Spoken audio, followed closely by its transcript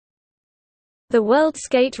The World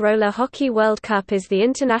Skate Roller Hockey World Cup is the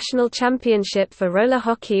international championship for roller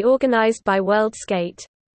hockey organized by World Skate.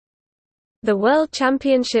 The World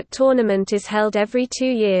Championship tournament is held every 2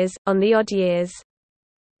 years, on the odd years.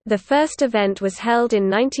 The first event was held in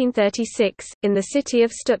 1936, in the city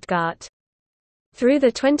of Stuttgart. Through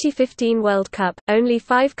the 2015 World Cup, only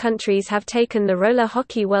 5 countries have taken the Roller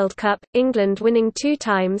Hockey World Cup, England winning 2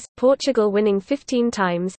 times, Portugal winning 15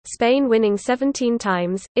 times, Spain winning 17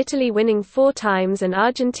 times, Italy winning 4 times and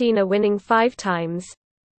Argentina winning 5 times.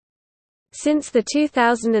 Since the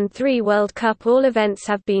 2003 World Cup, all events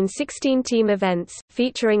have been 16-team events,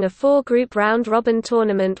 featuring a 4-group round-robin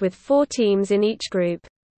tournament with 4 teams in each group.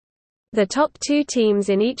 The top 2 teams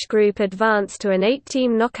in each group advance to an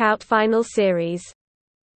 8-team knockout final series.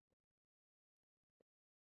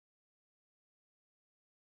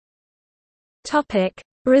 Topic: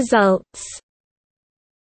 Results.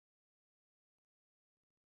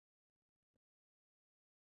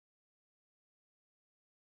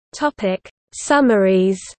 Topic: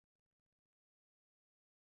 Summaries.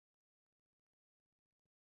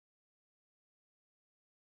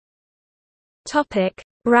 Topic: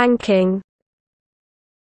 Ranking.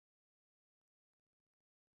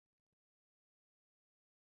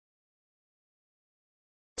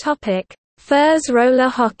 Topic: Furs Roller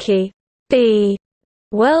Hockey B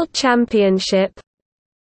World Championship.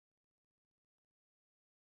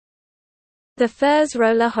 The Furs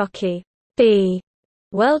Roller Hockey B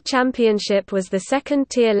World Championship was the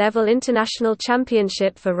second-tier level international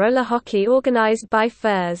championship for roller hockey organized by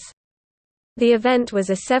Furs. The event was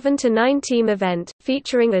a 7 to 9 team event,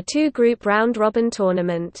 featuring a 2-group round-robin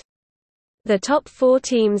tournament. The top 4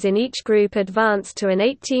 teams in each group advanced to an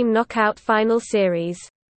 8-team knockout final series.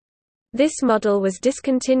 This model was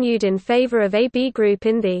discontinued in favor of a B group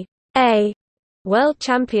in the A World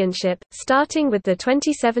Championship, starting with the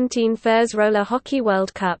 2017 Furs Roller Hockey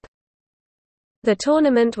World Cup. The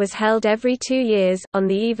tournament was held every 2 years, on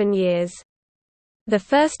the even years. The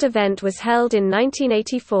first event was held in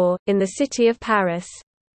 1984, in the city of Paris.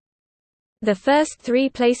 The first 3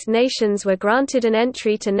 placed nations were granted an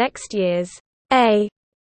entry to next year's A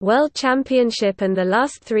World Championship, and the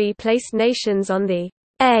last 3 placed nations on the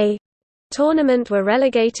A tournament were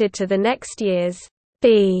relegated to the next year's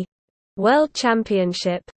B World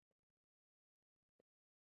Championship.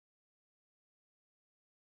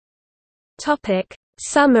 Topic: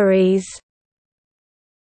 Summaries.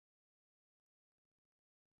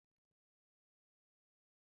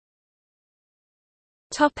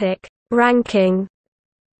 Topic: Ranking.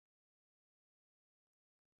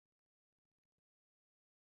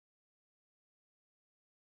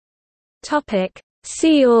 Topic: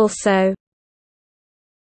 See also.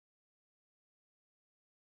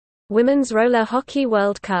 Women's Roller Hockey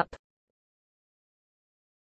World Cup.